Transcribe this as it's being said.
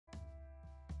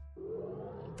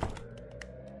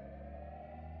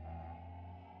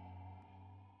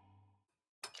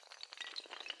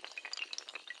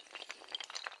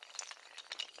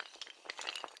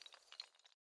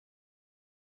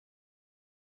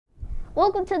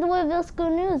Welcome to the Woodville School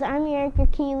News. I'm your anchor,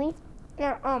 Keely.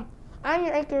 Yeah, I'm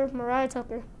your anchor, Mariah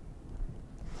Tucker.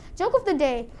 Joke of the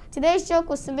day. Today's joke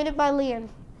was submitted by Leon.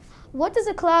 What does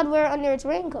a cloud wear under its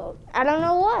raincoat? I don't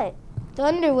know what. The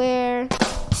underwear.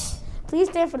 Please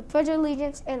stand for the Pledge of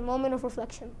Allegiance and a moment of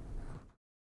reflection.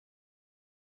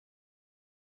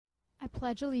 I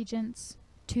pledge allegiance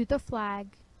to the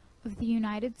flag of the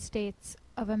United States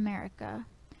of America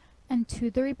and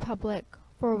to the republic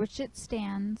for which it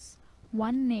stands,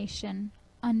 one nation,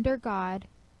 under God,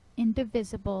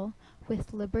 indivisible,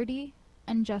 with liberty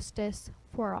and justice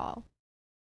for all.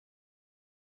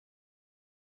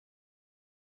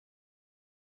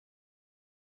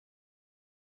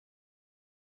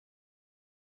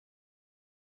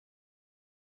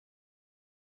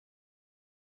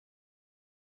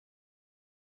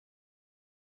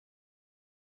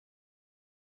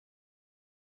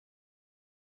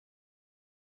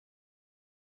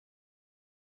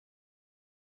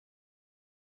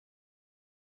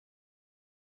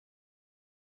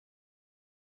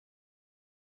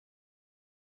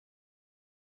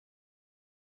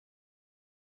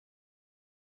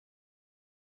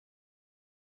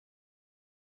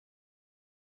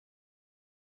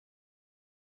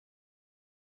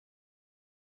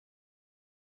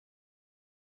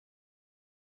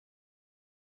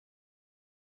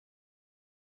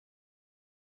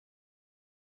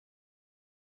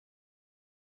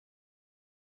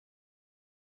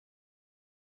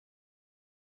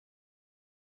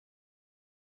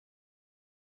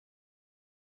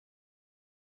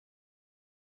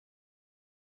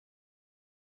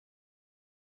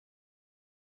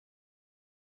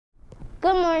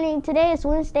 Good morning. Today is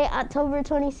Wednesday, October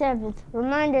 27th.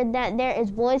 Reminder that there is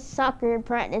boys soccer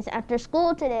practice after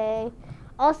school today.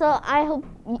 Also, I hope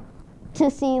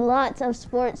to see lots of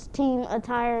sports team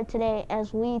attire today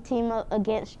as we team up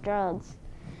against drugs.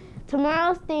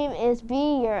 Tomorrow's theme is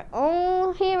be your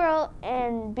own hero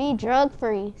and be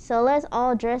drug-free. So let's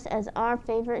all dress as our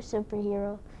favorite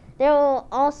superhero. There will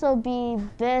also be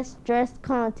best dressed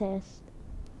contest.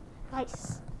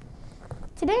 Nice.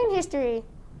 Today in history.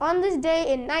 On this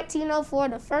day in 1904,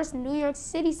 the first New York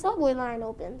City subway line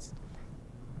opens.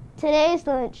 Today's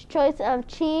lunch, choice of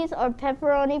cheese or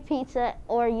pepperoni pizza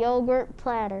or yogurt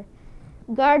platter.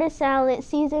 Garden salad,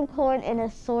 seasoned corn, and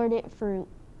assorted fruit.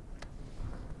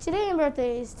 Today in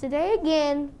birthdays. Today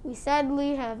again, we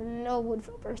sadly have no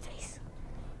Woodville birthdays.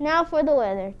 Now for the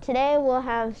weather. Today we'll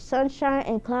have sunshine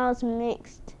and clouds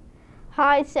mixed.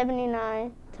 High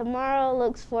 79. Tomorrow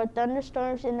looks for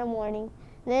thunderstorms in the morning.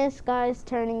 Then skies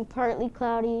turning partly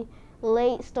cloudy.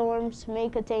 Late storms may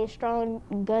contain strong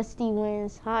gusty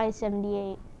winds. High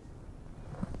 78.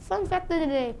 Fun fact of the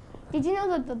day. Did you know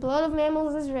that the blood of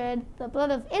mammals is red, the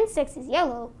blood of insects is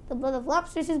yellow, the blood of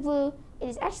lobsters is blue? It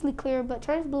is actually clear but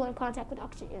turns blue in contact with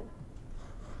oxygen.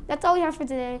 That's all we have for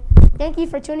today. Thank you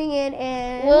for tuning in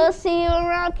and we'll see you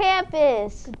around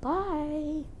campus.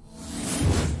 Goodbye.